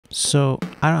So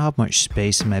I don't have much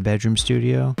space in my bedroom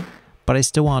studio, but I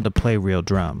still wanted to play real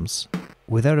drums,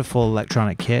 without a full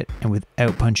electronic kit and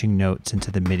without punching notes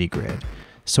into the MIDI grid.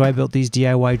 So I built these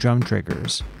DIY drum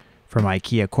triggers from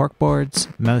IKEA cork boards,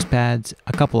 mouse pads,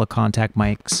 a couple of contact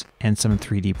mics, and some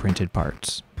 3D printed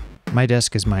parts. My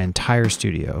desk is my entire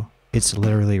studio. It's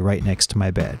literally right next to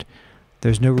my bed.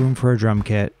 There's no room for a drum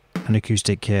kit, an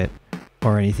acoustic kit,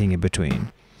 or anything in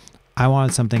between. I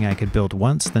wanted something I could build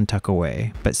once then tuck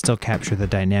away, but still capture the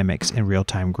dynamics and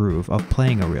real-time groove of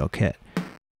playing a real kit.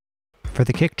 For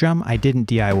the kick drum, I didn't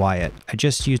DIY it. I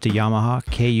just used a Yamaha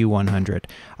KU100.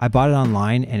 I bought it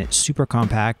online and it's super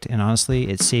compact, and honestly,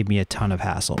 it saved me a ton of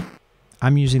hassle.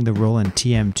 I'm using the Roland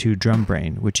TM2 drum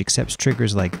brain, which accepts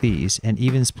triggers like these and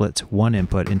even splits one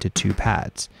input into two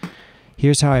pads.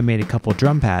 Here's how I made a couple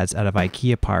drum pads out of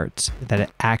IKEA parts that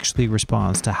it actually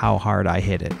responds to how hard I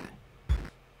hit it.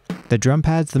 The drum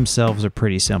pads themselves are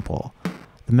pretty simple.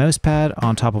 The mouse pad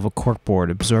on top of a cork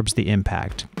board absorbs the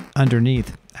impact.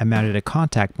 Underneath, I mounted a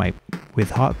contact mic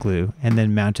with hot glue and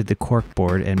then mounted the cork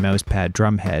board and mouse pad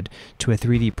drum head to a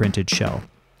 3D printed shell.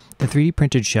 The 3D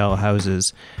printed shell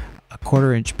houses a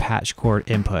 1/4-inch patch cord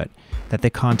input that the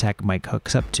contact mic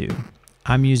hooks up to.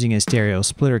 I'm using a stereo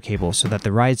splitter cable so that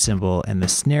the ride cymbal and the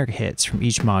snare hits from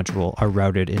each module are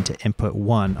routed into input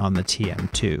 1 on the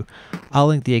TM2. I'll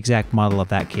link the exact model of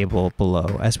that cable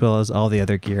below, as well as all the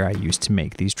other gear I used to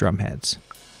make these drum heads.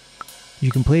 You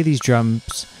can play these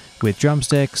drums with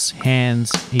drumsticks,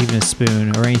 hands, even a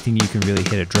spoon, or anything you can really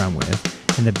hit a drum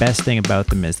with. And the best thing about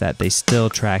them is that they still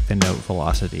track the note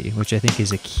velocity, which I think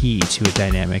is a key to a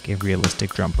dynamic and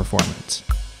realistic drum performance.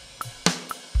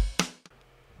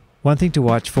 One thing to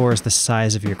watch for is the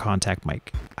size of your contact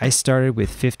mic. I started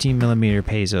with 15mm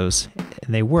piezo's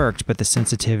and they worked, but the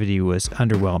sensitivity was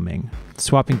underwhelming.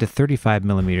 Swapping to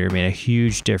 35mm made a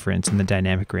huge difference in the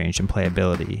dynamic range and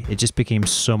playability. It just became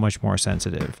so much more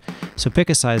sensitive. So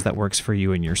pick a size that works for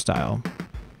you and your style.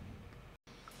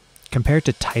 Compared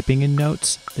to typing in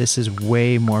notes, this is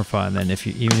way more fun than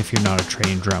even if you're not a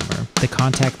trained drummer. The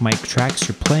contact mic tracks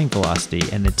your playing velocity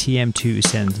and the TM2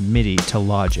 sends MIDI to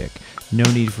Logic. No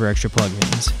need for extra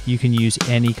plugins. You can use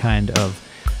any kind of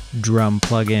drum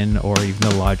plugin or even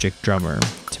the Logic drummer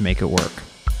to make it work.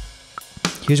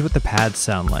 Here's what the pads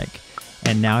sound like,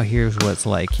 and now here's what it's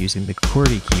like using the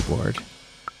QWERTY keyboard.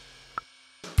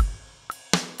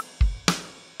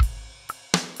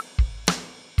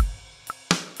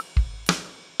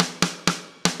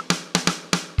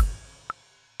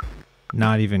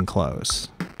 Not even close.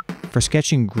 For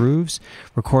sketching grooves,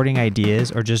 recording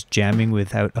ideas, or just jamming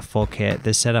without a full kit,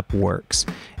 this setup works,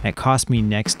 and it cost me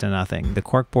next to nothing. The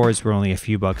cork boards were only a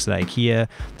few bucks at IKEA,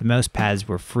 the mouse pads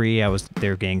were free, they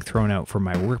were getting thrown out from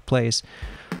my workplace.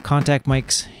 Contact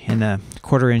mics and the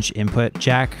 1/4-inch input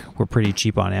jack were pretty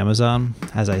cheap on Amazon.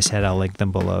 As I said, I'll link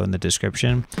them below in the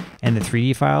description. And the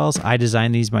 3D files, I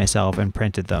designed these myself and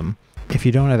printed them. If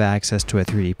you don't have access to a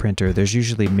 3D printer, there's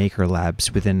usually maker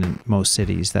labs within most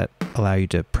cities that allow you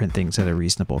to print things at a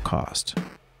reasonable cost.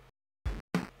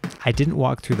 I didn't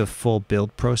walk through the full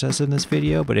build process in this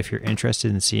video, but if you're interested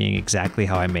in seeing exactly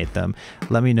how I made them,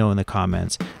 let me know in the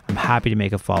comments. I'm happy to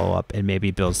make a follow-up and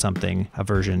maybe build something, a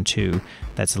version 2,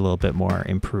 that's a little bit more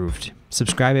improved.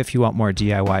 Subscribe if you want more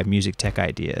DIY music tech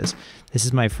ideas. This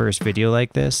is my first video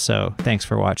like this, so thanks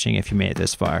for watching if you made it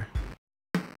this far.